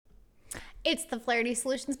It's the Flaherty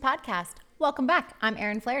Solutions Podcast. Welcome back. I'm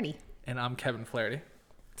Erin Flaherty. And I'm Kevin Flaherty.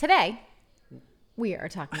 Today, we are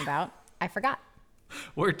talking about, I forgot.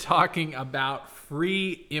 We're talking about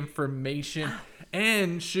free information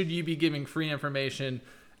and should you be giving free information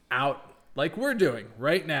out like we're doing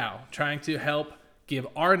right now, trying to help give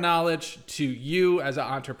our knowledge to you as an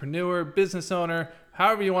entrepreneur, business owner,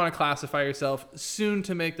 however you want to classify yourself, soon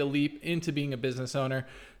to make the leap into being a business owner,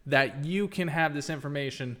 that you can have this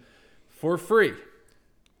information for free.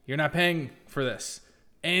 You're not paying for this.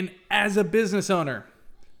 And as a business owner,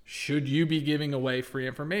 should you be giving away free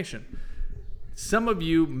information? Some of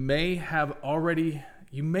you may have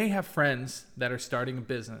friends that are starting a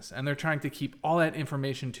business and they're trying to keep all that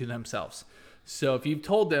information to themselves. So if you've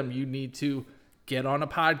told them you need to get on a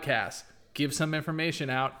podcast, give some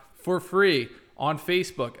information out for free on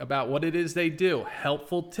Facebook about what it is they do,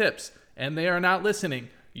 helpful tips, and they are not listening,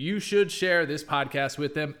 you should share this podcast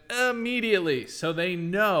with them immediately so they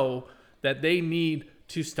know that they need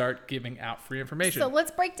to start giving out free information. So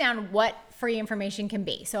let's break down what free information can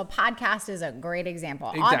be. So a podcast is a great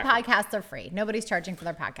example. Exactly. All podcasts are free. Nobody's charging for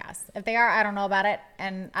their podcasts. If they are, I don't know about it,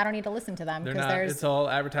 and I don't need to listen to them. They're not. It's all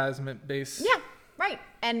advertisement based. Yeah, right.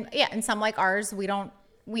 And some like ours, we don't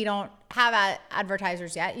have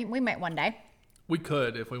advertisers yet. We might one day. We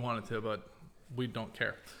could if we wanted to, but we don't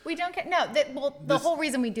care. We don't care. No, the whole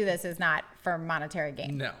reason we do this is not for monetary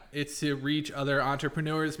gain. No, it's to reach other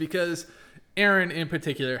entrepreneurs because Erin in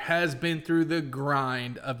particular has been through the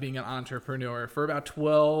grind of being an entrepreneur for about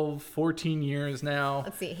 12, 14 years now.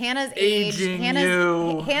 Let's see. Hannah's Aging age.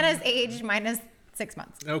 you. Hannah's age minus 6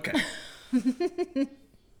 months. Okay.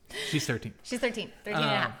 She's 13. She's 13. 13 and a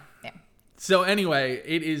half. Yeah. So anyway,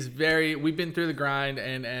 we've been through the grind,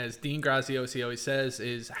 and as Dean Graziosi always says,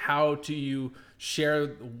 is how do you share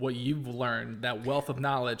what you've learned, that wealth of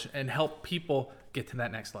knowledge, and help people get to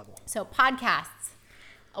that next level. So podcasts,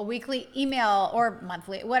 a weekly email or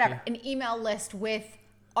monthly, whatever, an email list with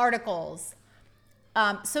articles,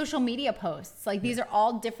 social media posts. Like these are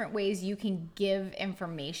all different ways you can give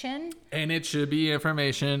information. And it should be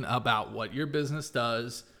information about what your business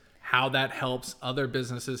does, how that helps other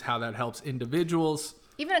businesses, how that helps individuals.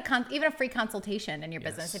 Even a free consultation in your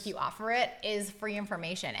business, Yes. if you offer it, is free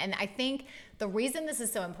information. And I think the reason this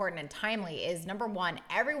is so important and timely is, number one,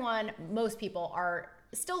 most people are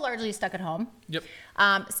still largely stuck at home. Yep.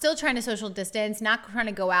 Still trying to social distance, not trying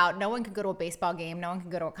to go out. No one can go to a baseball game. No one can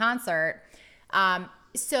go to a concert.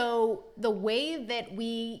 So the way that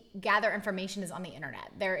we gather information is on the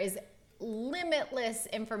internet. There is limitless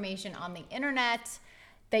information on the internet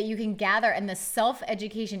that you can gather, and the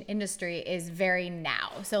self-education industry is very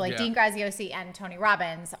now. So like Dean Graziosi and Tony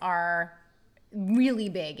Robbins are really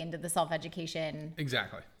big into the self-education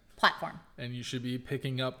Exactly. platform. And you should be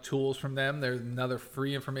picking up tools from them. There's another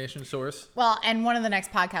free information source. Well, and one of the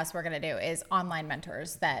next podcasts we're going to do is online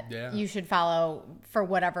mentors that you should follow for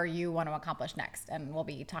whatever you want to accomplish next. And we'll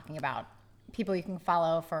be talking about people you can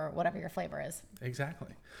follow for whatever your flavor is.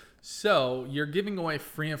 Exactly. So you're giving away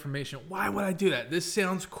free information. Why would I do that? This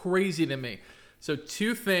sounds crazy to me. So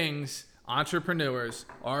two things entrepreneurs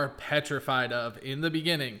are petrified of in the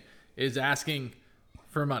beginning is asking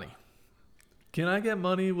for money. Can I get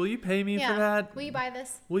money? Will you pay me for that? Will you buy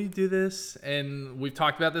this? Will you do this? And we've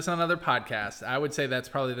talked about this on other podcasts. I would say that's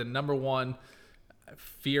probably the number one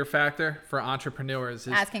fear factor for entrepreneurs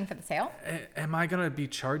is Asking for the sale? am I going to be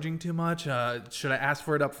charging too much? Should I ask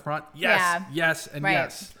for it up front? Yes, yes, and right.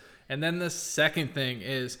 yes. And then the second thing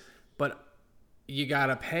is, but you got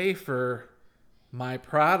to pay for my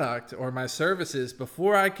product or my services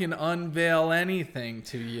before I can unveil anything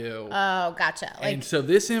to you. Oh, gotcha. And so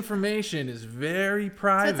this information is very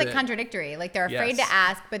private. So it's like contradictory. Like they're afraid to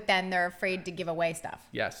ask, but then they're afraid to give away stuff.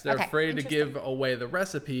 Yes, they're afraid to give away the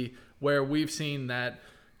recipe, where we've seen that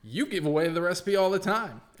you give away the recipe all the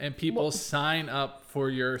time and people sign up for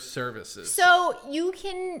your services. So you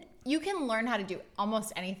can learn how to do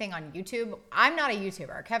almost anything on YouTube. I'm not a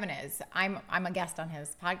YouTuber. Kevin is. I'm a guest on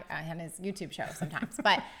his YouTube show sometimes,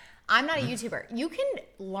 but I'm not a YouTuber. You can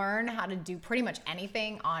learn how to do pretty much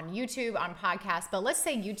anything on YouTube, on podcasts, but let's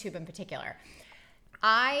say YouTube in particular.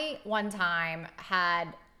 I one time had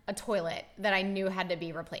a toilet that I knew had to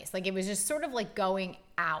be replaced. Like it was just sort of like going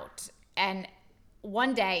out, and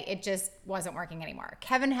one day it just wasn't working anymore.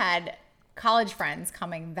 Kevin had college friends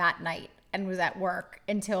coming that night and was at work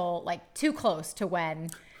until like too close to when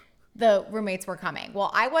the roommates were coming.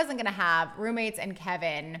 Well, I wasn't going to have roommates and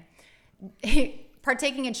Kevin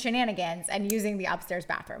partaking in shenanigans and using the upstairs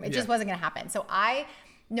bathroom. It just wasn't going to happen. So I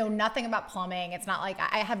know nothing about plumbing. It's not like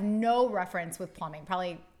I have no reference with plumbing,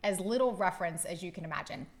 probably as little reference as you can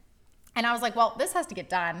imagine. And I was like, well, this has to get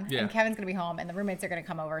done. Yeah. And Kevin's going to be home and the roommates are going to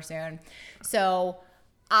come over soon. So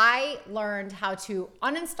I learned how to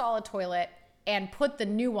uninstall a toilet and put the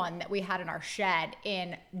new one that we had in our shed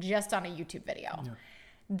in just on a YouTube video. Yeah.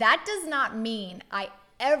 That does not mean I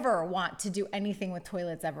ever want to do anything with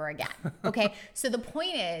toilets ever again. Okay. So the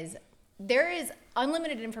point is, there is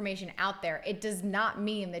unlimited information out there. It does not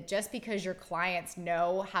mean that just because your clients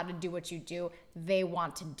know how to do what you do, they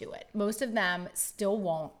want to do it. Most of them still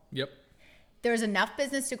won't. Yep. There's enough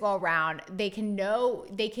business to go around. They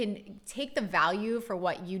can take the value for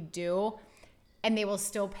what you do, and they will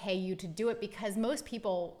still pay you to do it, because most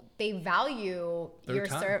people, they value their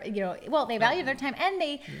time. They value their time, and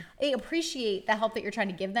they appreciate the help that you're trying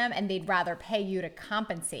to give them, and they'd rather pay you to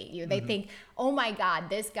compensate you. They think, oh my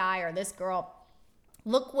God, this guy or this girl,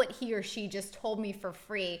 look what he or she just told me for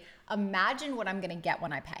free. Imagine what I'm going to get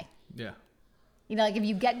when I pay. Yeah. Like if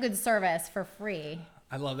you get good service for free.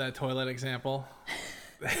 I love that toilet example.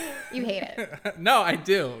 You hate it. No, I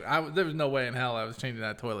do. There was no way in hell I was changing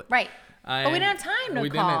that toilet. Right. But we didn't have time to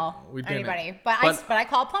call anybody. But I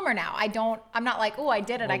call a plumber now. I'm not like, oh, I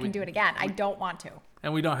did it. I can do it again. I don't want to.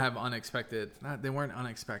 And we don't have unexpected. They weren't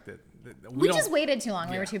unexpected. We just waited too long.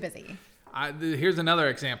 We were too busy. Here's another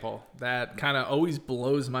example that kind of always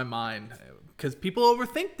blows my mind, because people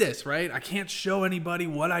overthink this, right? I can't show anybody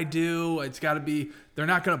what I do. It's got to be, they're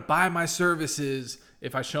not going to buy my services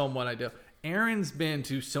if I show them what I do. Erin's been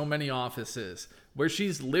to so many offices where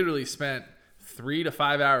she's literally spent 3 to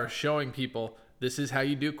 5 hours showing people, this is how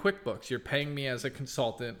you do QuickBooks. You're paying me as a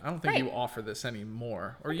consultant. I don't think you offer this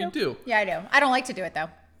anymore. Or you do. Yeah, I do. I don't like to do it though.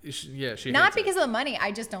 Yeah, she not because of the money.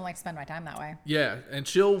 I just don't like to spend my time that way. Yeah, and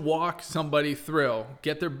she'll walk somebody through,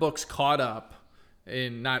 get their books caught up,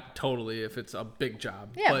 and not totally if it's a big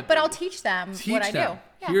job. Yeah, but I'll teach them what I do. Yeah.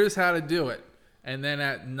 Here's how to do it. And then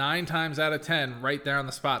at 9 times out of 10, right there on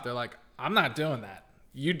the spot, they're like, I'm not doing that.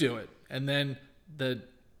 You do it. And then the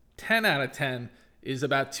 10 out of 10 is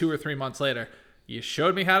about 2 or 3 months later. You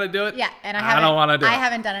showed me how to do it. Yeah, and I don't want to do it. I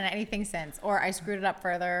haven't done anything since, or I screwed it up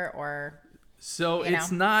further, or. So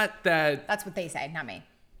it's not that. That's what they say, not me.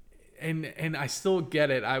 And I still get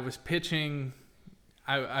it. I was pitching.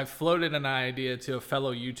 I floated an idea to a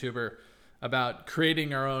fellow YouTuber about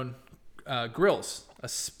creating our own grills, a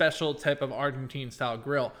special type of Argentine style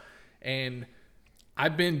grill, and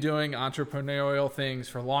I've been doing entrepreneurial things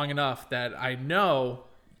for long enough that I know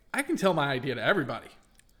I can tell my idea to everybody.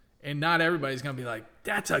 And not everybody's going to be like,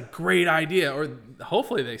 that's a great idea. Or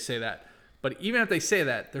hopefully they say that. But even if they say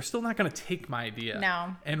that, they're still not going to take my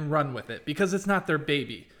idea and run with it, because it's not their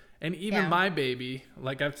baby. And even my baby,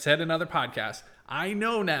 like I've said in other podcasts, I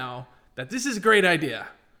know now that this is a great idea.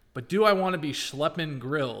 But do I want to be schlepping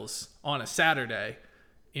grills on a Saturday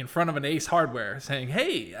in front of an Ace Hardware saying,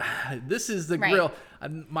 hey, this is the grill.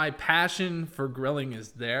 My passion for grilling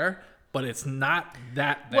is there, but it's not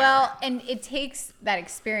that there. Well, and it takes that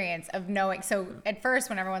experience of knowing. So at first,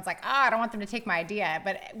 when everyone's like, I don't want them to take my idea.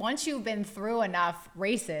 But once you've been through enough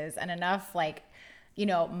races and enough,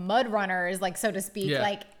 mud runners, so to speak,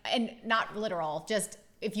 and not literal, just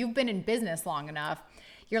if you've been in business long enough,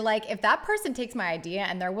 you're like, if that person takes my idea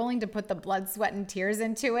and they're willing to put the blood, sweat, and tears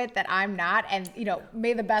into it that I'm not, and,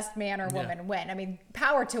 may the best man or woman win. I mean,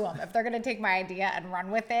 power to them. If they're going to take my idea and run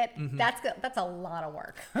with it, that's a lot of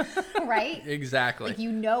work, right? Exactly. Like,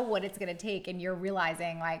 you know what it's going to take, and you're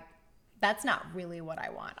realizing, that's not really what I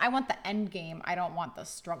want. I want the end game. I don't want the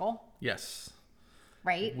struggle. Yes.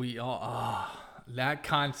 Right? We all, that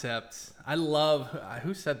concept, I love,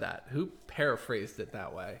 who said that? Who paraphrased it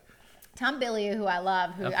that way? Tom Bilyeu, who I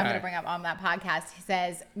love, who I'm going to bring up on that podcast, he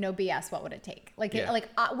says, no BS, what would it take?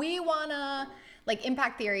 We want to,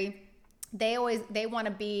 Impact Theory, they want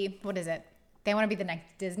to be, what is it? They want to be the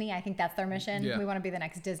next Disney. I think that's their mission. Yeah. We want to be the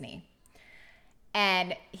next Disney.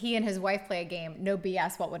 And he and his wife play a game, no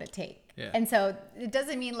BS, what would it take? Yeah. And so it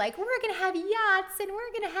doesn't mean we're going to have yachts and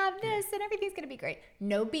we're going to have this and everything's going to be great.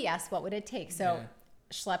 No BS, what would it take? So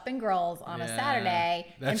schlepping grills on a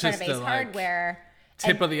Saturday in front of Ace Hardware.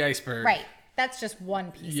 Tip of the iceberg. Right. That's just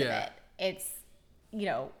one piece of it. It's,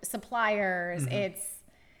 suppliers. It's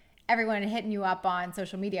everyone hitting you up on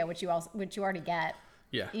social media, which you already get.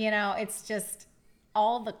 Yeah. It's just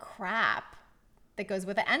all the crap that goes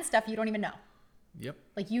with it and stuff you don't even know. Yep.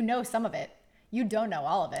 Some of it. You don't know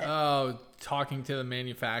all of it. Oh, talking to the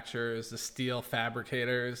manufacturers, the steel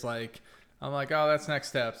fabricators, I'm like, oh, that's next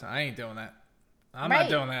steps. I ain't doing that. I'm not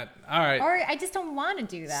doing that. All right. Or I just don't want to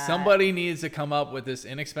do that. Somebody needs to come up with this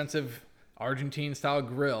inexpensive Argentine style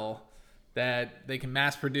grill that they can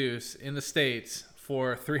mass produce in the States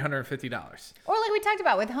for $350. Or like we talked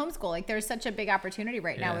about with homeschool, like there's such a big opportunity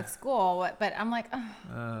right now with school, but I'm like,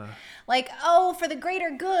 for the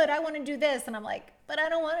greater good, I want to do this. And I'm like, but I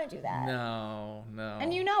don't want to do that. No.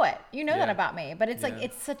 And you know it. You know that about me. But it's like,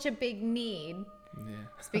 it's such a big need. Yeah.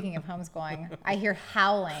 Speaking of homeschooling, I hear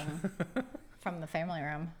howling from the family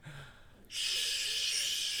room.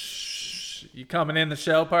 Shh. You coming in the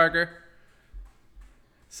show, Parker?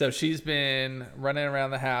 So she's been running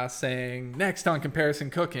around the house saying, next on Comparison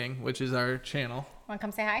Cooking, which is our channel. Want to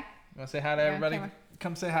come say hi? You want to say hi to everybody? Come on.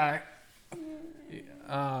 Come say hi.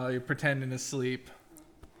 Oh, you're pretending to sleep.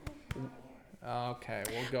 Okay,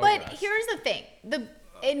 we'll go. But rest. here's the thing: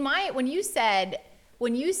 when you said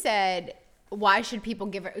why should people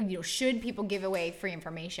should people give away free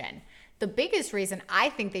information? The biggest reason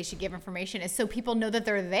I think they should give information is so people know that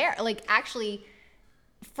they're there. Like actually,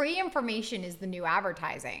 free information is the new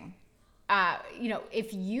advertising.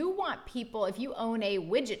 If you own a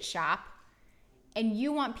widget shop and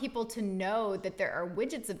you want people to know that there are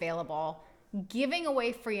widgets available, giving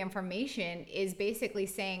away free information is basically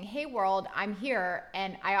saying, hey world, I'm here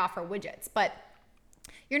and I offer widgets. But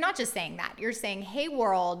you're not just saying that. You're saying, hey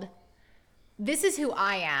world, this is who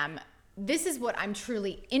I am. This is what I'm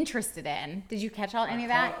truly interested in. Did you catch any of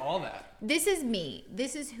that? All that. This is me.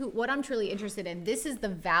 This is what I'm truly interested in. This is the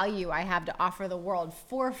value I have to offer the world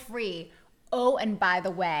for free. Oh, and by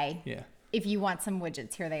the way, if you want some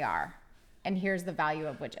widgets, here they are. And here's the value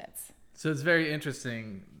of widgets. So it's very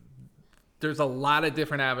interesting. There's a lot of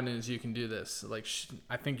different avenues you can do this. Like,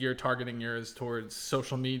 I think you're targeting yours towards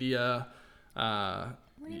social media. What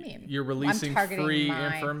do you mean? You're releasing free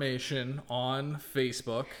information on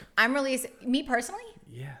Facebook. I'm releasing me personally?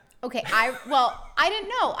 Yeah. Okay. I didn't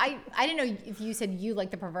know. I didn't know if you said you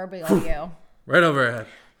like the proverbial you. Right over our head.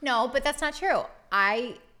 No, but that's not true.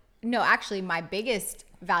 Actually, my biggest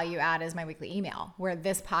value add is my weekly email where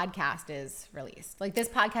this podcast is released. Like this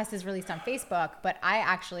podcast is released on Facebook, but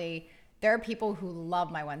there are people who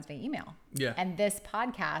love my Wednesday email. Yeah. And this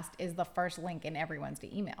podcast is the first link in every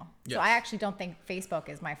Wednesday email. Yes. So I actually don't think Facebook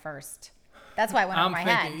is my first. That's why it went over my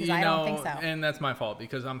head because I don't think so. And that's my fault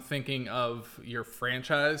because I'm thinking of your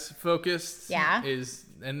franchise focused. Yeah.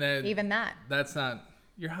 Even that. That's not.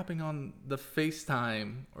 You're hopping on the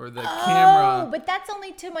FaceTime or the camera. Oh, but that's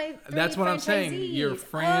only to my That's what I'm saying. Your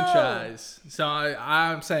franchise. So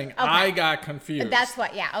I'm saying okay. I got confused. But that's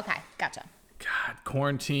what. Yeah. Okay. Gotcha. God,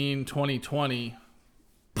 quarantine 2020.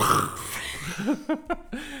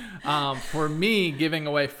 For me, giving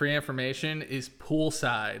away free information is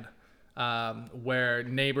poolside, where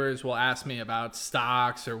neighbors will ask me about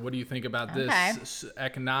stocks or what do you think about this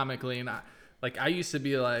economically. And I used to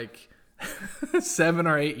be like 7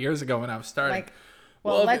 or 8 years ago when I was starting. Like,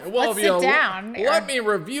 let's sit down. Let me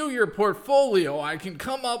review your portfolio. I can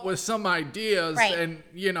come up with some ideas and,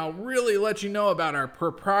 really let you know about our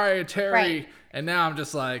proprietary. Right. And now I'm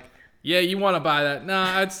just like, yeah, you want to buy that? No,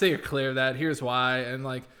 I'd stay clear of that. Here's why.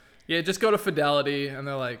 And just go to Fidelity. And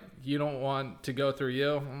they're like, you don't want to go through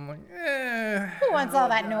you? I'm like, Who wants all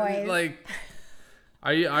that noise? Like,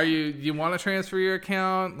 do you want to transfer your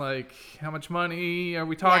account? Like, how much money are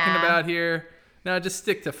we talking about here? No, just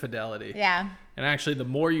stick to Fidelity. Yeah. And actually, the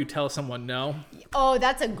more you tell someone no. Oh,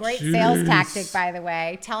 that's a great sales tactic, by the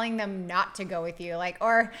way. Telling them not to go with you.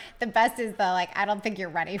 Or the best is I don't think you're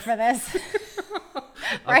ready for this.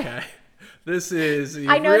 Right? Okay. This is, you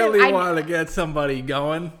really want to get somebody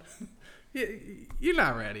going. You're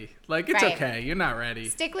not ready. It's okay. You're not ready.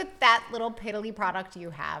 Stick with that little piddly product you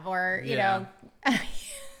have you know.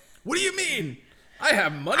 What do you mean? I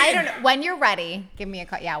have money. I don't know. When you're ready, give me a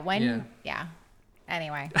call. Yeah.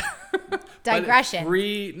 Anyway, digression.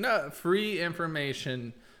 Free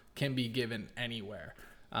information can be given anywhere.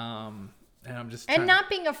 And I'm just not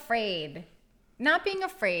being afraid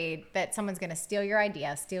that someone's going to steal your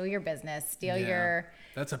idea, steal your business, steal your.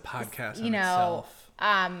 That's a podcast in itself.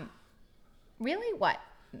 Really, what?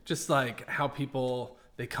 Just how people.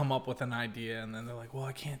 They come up with an idea and then they're like, well,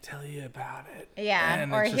 I can't tell you about it. Yeah.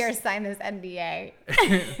 And or here, sign this NDA.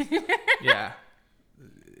 Yeah.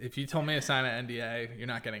 If you told me to sign an NDA, you're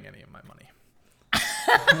not getting any of my money.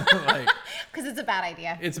 Because it's a bad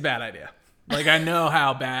idea. It's a bad idea. I know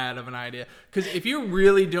how bad of an idea. Because if you're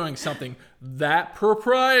really doing something that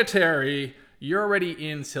proprietary, you're already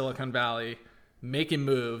in Silicon Valley making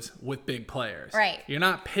moves with big players. Right. You're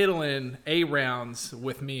not piddling A rounds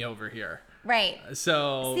with me over here. Right.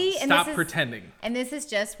 So stop pretending. And this is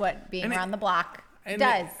just what being around the block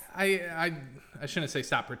does. I shouldn't say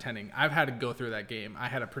stop pretending. I've had to go through that game. I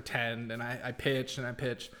had to pretend and I pitched and I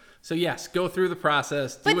pitched. So yes, go through the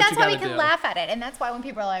process. Do But what that's you why gotta we can do. laugh at it. And that's why when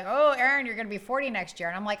people are like, oh, Erin, you're going to be 40 next year.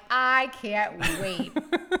 And I'm like, I can't wait.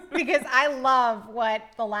 Because I love what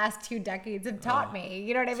the last 2 decades have taught me.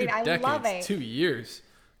 You know what I mean? 2 I decades, love it. 2 years.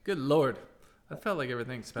 Good Lord. I felt like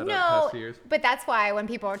everything sped up the No, past 2 years. but that's why when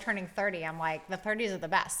people are turning 30, I'm like, the 30s are the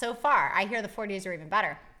best. So far, I hear the 40s are even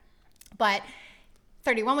better. But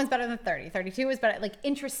 31 was better than 30. 32 was better, like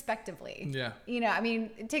introspectively. Yeah. You know, I mean,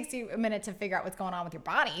 it takes you a minute to figure out what's going on with your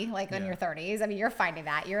body, like in your 30s. I mean, you're finding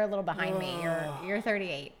that. You're a little behind me. You're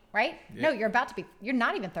 38, right? Yeah. No, you're about to be. You're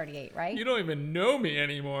not even 38, right? You don't even know me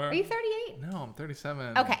anymore. Are you 38? No, I'm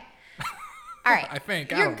 37. Okay. All right. I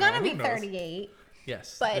think. I You're don't going know. to be Who knows? 38.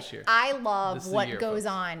 Yes, But this year. I This love is the what year, goes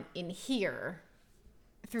folks. on in here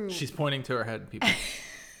through. She's pointing to her head, people.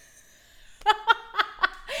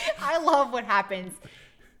 I love what happens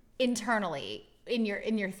internally in your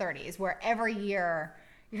 30s, where every year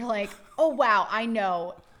you're like, oh wow, I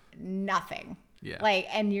know nothing. Yeah. Like,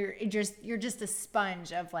 and you're just a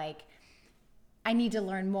sponge of like, I need to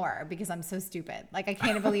learn more because I'm so stupid. Like, I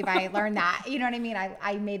can't believe I learned that. You know what I mean?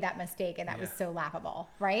 I made that mistake and that was so laughable,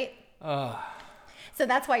 right? So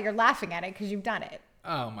that's why you're laughing at it, because you've done it.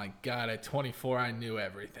 Oh my God, at 24, I knew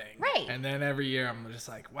everything. Right. And then every year, I'm just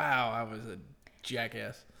like, wow, I was a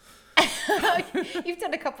jackass. You've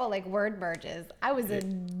done a couple like word merges. I was a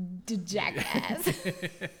jackass.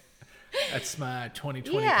 That's my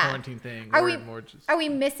 2020 Yeah. quarantine thing. Are word we, merges. are we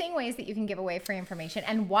missing ways that you can give away free information,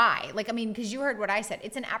 and why? Like, I mean, because you heard what I said.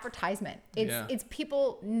 It's an advertisement. It's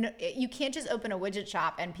people. You can't just open a widget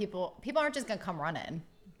shop and people aren't just gonna come running.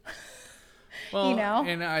 Well, you know?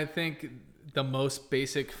 And I think the most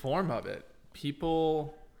basic form of it,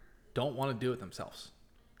 people don't want to do it themselves.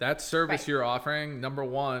 That service Right. you're offering, number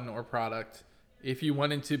one, or product, if you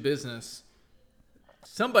went into business,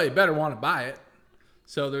 somebody better want to buy it.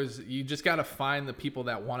 So you just got to find the people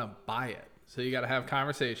that want to buy it. So you got to have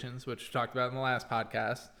conversations, which we talked about in the last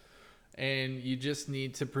podcast, and you just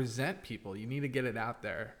need to present people. You need to get it out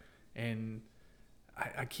there. And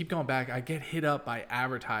I keep going back. I get hit up by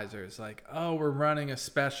advertisers like, oh, we're running a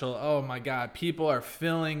special. Oh my God, people are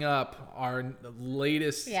filling up our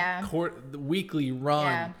latest weekly run.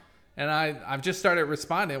 Yeah. And I've just started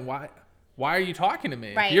responding. Why are you talking to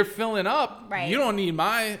me? Right. If you're filling up, Right. you don't need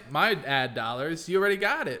my ad dollars. You already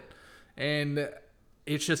got it. And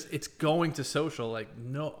it's going to social. Like,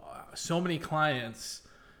 so many clients,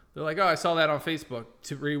 they're like, oh, I saw that on Facebook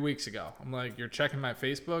 3 weeks ago. I'm like, you're checking my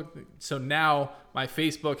Facebook? So now my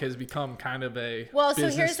Facebook has become kind of a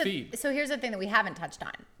business feed. So here's the thing that we haven't touched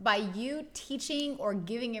on. By you teaching or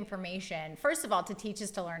giving information, first of all, to teach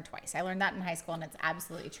is to learn twice. I learned that in high school, and it's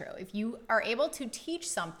absolutely true. If you are able to teach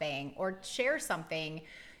something or share something,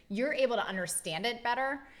 you're able to understand it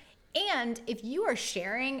better. And if you are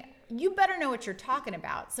sharing, you better know what you're talking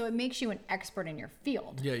about. So it makes you an expert in your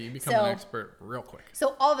field. Yeah, you become an expert real quick.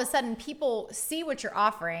 So all of a sudden, people see what you're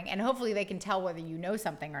offering, and hopefully they can tell whether you know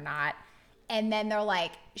something or not. And then they're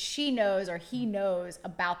like, she knows or he knows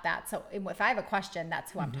about that. So if I have a question,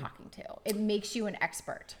 that's who I'm talking to. It makes you an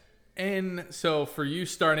expert. And so for you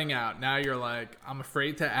starting out, now you're like, I'm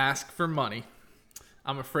afraid to ask for money.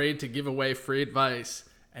 I'm afraid to give away free advice.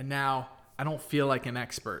 And now I don't feel like an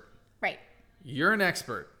expert. Right. You're an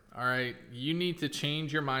expert. All right. You need to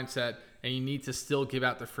change your mindset, and you need to still give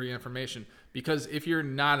out the free information, because if you're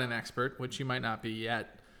not an expert, which you might not be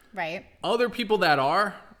yet, Right. other people that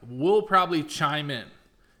are will probably chime in.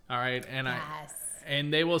 All right. And Yes.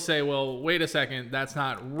 and they will say, well, wait a second, that's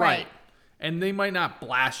not right. And they might not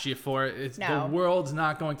blast you for it. No. The world's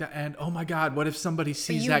not going to end. Oh my God, what if somebody But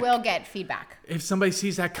sees you that? will get feedback. If somebody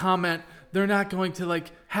sees that comment, they're not going to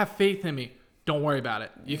like have faith in me. Don't worry about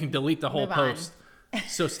it. You can delete the whole Move on. post.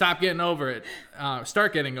 So stop getting over it.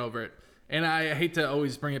 Start getting over it. And I hate to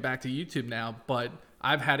always bring it back to YouTube now, but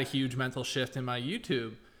I've had a huge mental shift in my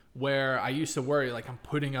YouTube where I used to worry, like, I'm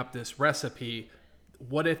putting up this recipe.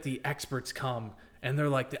 What if the experts come and they're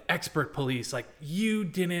like the expert police, like, you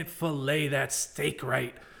didn't fillet that steak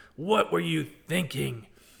right. What were you thinking?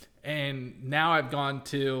 And now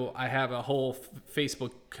I have a whole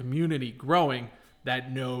Facebook community growing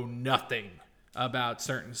that know nothing about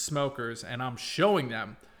certain smokers, and I'm showing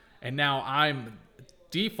them. And now I'm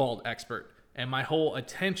default expert. And my whole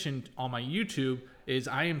attention on my YouTube is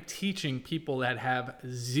I am teaching people that have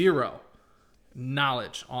zero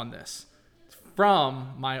knowledge on this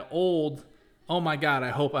from my old, oh my God, I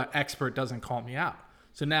hope an expert doesn't call me out.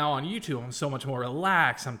 So now on YouTube, I'm so much more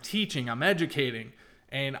relaxed. I'm teaching, I'm educating,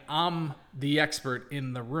 and I'm the expert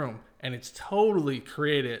in the room. And it's totally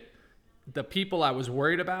created the people I was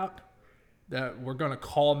worried about that were going to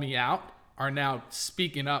call me out are now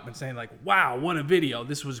speaking up and saying like, wow, what a video.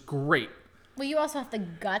 This was great. Well, you also have the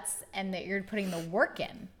guts and that you're putting the work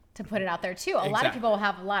in to put it out there too. A lot of people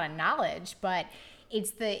have a lot of knowledge, but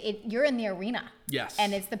you're in the arena. Yes.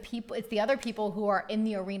 And it's the other people who are in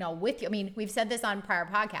the arena with you. I mean, we've said this on prior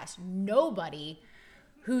podcasts. Nobody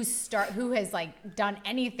who has like done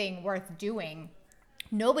anything worth doing,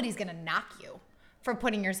 nobody's going to knock you for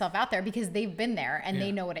putting yourself out there because they've been there and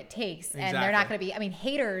they know what it takes. Exactly. And they're not going to be, I mean,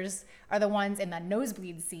 haters are the ones in the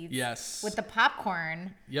nosebleed seats. Yes. With the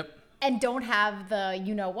popcorn. Yep. And don't have the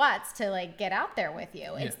you-know-whats to, like, get out there with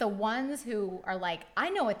you. It's the ones who are like, I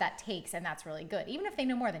know what that takes, and that's really good. Even if they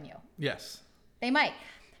know more than you. Yes. They might.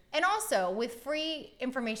 And also, with free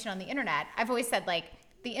information on the internet, I've always said, like,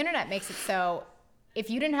 the internet makes it so if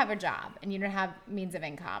you didn't have a job and you didn't have means of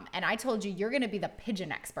income, and I told you you're going to be the pigeon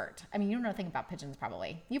expert. I mean, you don't know anything about pigeons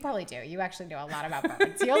probably. You probably do. You actually know a lot about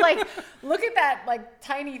birds. You're like, look at that, like,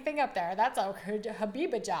 tiny thing up there. That's a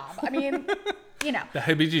Habiba job. I mean, you know. The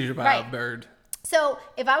Habiba bird. So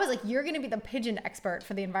if I was like, you're going to be the pigeon expert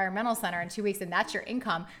for the environmental center in 2 weeks and that's your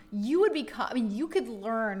income, you would become, I mean, you could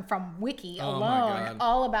learn from Wiki alone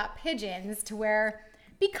all about pigeons to where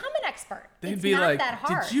become an expert. They'd be like,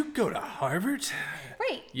 did you go to Harvard?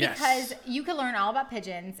 Right. Yes. Because you could learn all about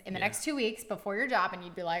pigeons in the next 2 weeks before your job and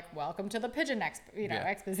you'd be like, welcome to the pigeon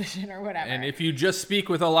exposition or whatever. And if you just speak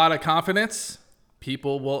with a lot of confidence,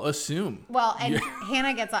 people will assume. Well, and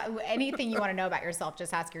Hannah gets anything you want to know about yourself,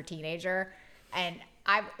 just ask your teenager. And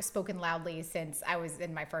I've spoken loudly since I was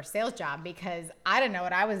in my first sales job because I didn't know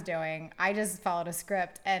what I was doing. I just followed a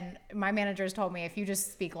script and my managers told me if you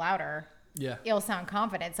just speak louder, it'll sound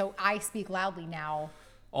confident. So I speak loudly now.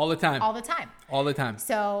 All the time. All the time. All the time.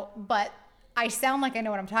 So, but I sound like I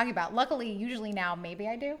know what I'm talking about. Luckily, usually now, maybe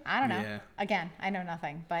I do. I don't know. Yeah. Again, I know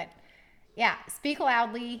nothing. But yeah, speak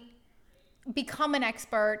loudly, become an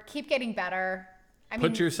expert, keep getting better.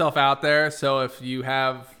 Put yourself out there so if you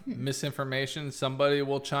have misinformation, somebody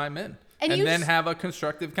will chime in. And then have a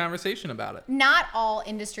constructive conversation about it. Not all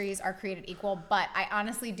industries are created equal, but I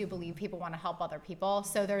honestly do believe people want to help other people.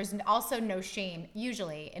 So there's also no shame,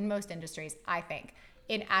 usually, in most industries, I think,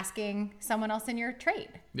 in asking someone else in your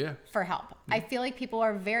trade for help. I feel like people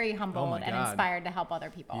are very humbled and inspired to help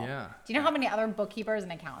other people. Yeah. Do you know how many other bookkeepers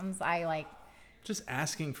and accountants I like? Just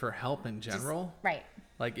asking for help in general. Right.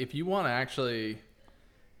 Like if you want to actually,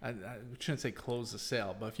 I shouldn't say close the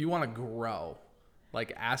sale, but if you want to grow,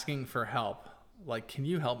 like asking for help, like, can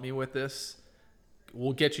you help me with this?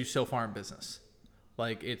 Will get you so far in business.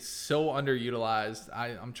 Like it's so underutilized.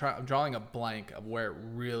 I'm drawing a blank of where it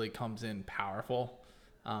really comes in powerful.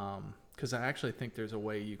 Cause I actually think there's a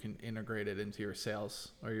way you can integrate it into your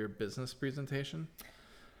sales or your business presentation.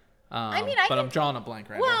 I'm drawing a blank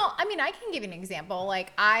right now. Well, I mean, I can give you an example.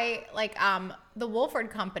 The Wolford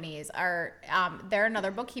companies are, they're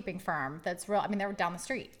another bookkeeping firm that's real. I mean, they're down the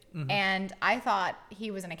street. Mm-hmm. And I thought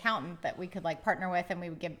he was an accountant that we could like partner with and we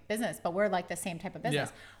would give business, but we're like the same type of business.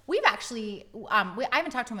 Yeah. We've actually, I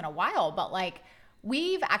haven't talked to him in a while, but like,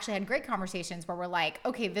 we've actually had great conversations where we're like,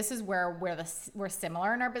 okay, this is where we're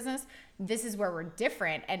similar in our business. This is where we're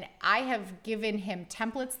different. And I have given him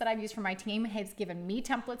templates that I've used for my team. He's given me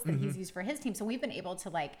templates that he's used for his team. So we've been able to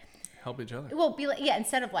like help each other. Well, be like,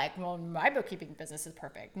 instead of like, well, my bookkeeping business is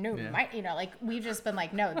perfect. No, like we've just been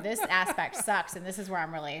like, no, this aspect sucks. And this is where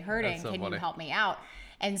I'm really hurting. So Can you help me out?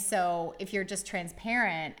 And so if you're just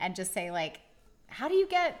transparent and just say like, how do you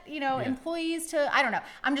get, employees to, I don't know.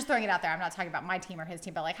 I'm just throwing it out there. I'm not talking about my team or his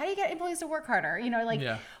team, but like, how do you get employees to work harder?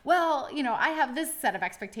 Well, I have this set of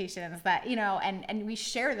expectations that, and we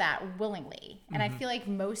share that willingly. And I feel like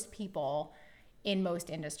most people in most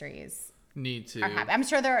industries need to. Are happy. I'm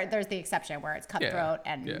sure there's the exception where it's cutthroat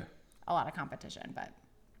and a lot of competition, but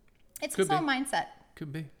it's just all mindset.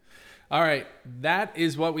 Could be. All right, that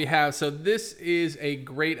is what we have. So this is a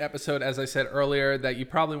great episode, as I said earlier, that you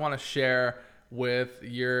probably want to share with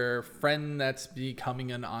your friend that's becoming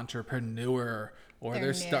an entrepreneur, or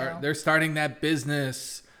they're starting that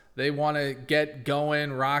business. They want to get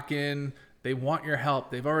going, rocking. They want your help.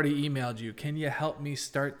 They've already emailed you. Can you help me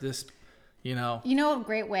start this? You know a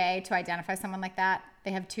great way to identify someone like that?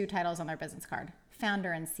 They have 2 titles on their business card: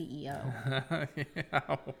 founder and CEO.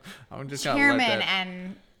 I'm just chairman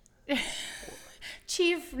and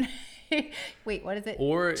chief. Wait, what is it?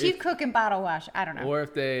 Or chief cook and bottle wash. I don't know. Or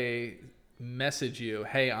if they message you,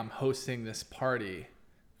 hey, I'm hosting this party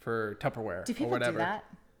for Tupperware. Do people or whatever. do that?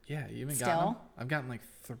 Yeah, you even got them? I've gotten like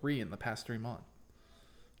 3 in the past 3 months.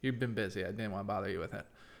 You've been busy. I didn't want to bother you with it.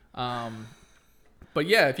 But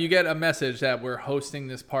yeah, if you get a message that we're hosting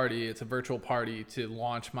this party, it's a virtual party to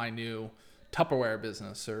launch my new Tupperware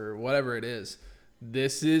business or whatever it is,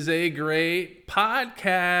 this is a great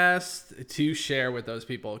podcast to share with those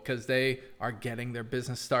people because they are getting their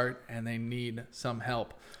business start and they need some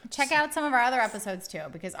help. Check out some of our other episodes too,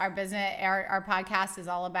 because our podcast is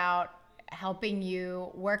all about helping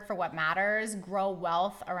you work for what matters, grow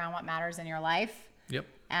wealth around what matters in your life. Yep.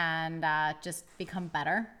 And just become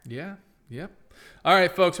better. Yeah. Yep. All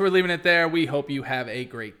right, folks, we're leaving it there. We hope you have a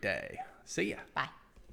great day. See ya. Bye.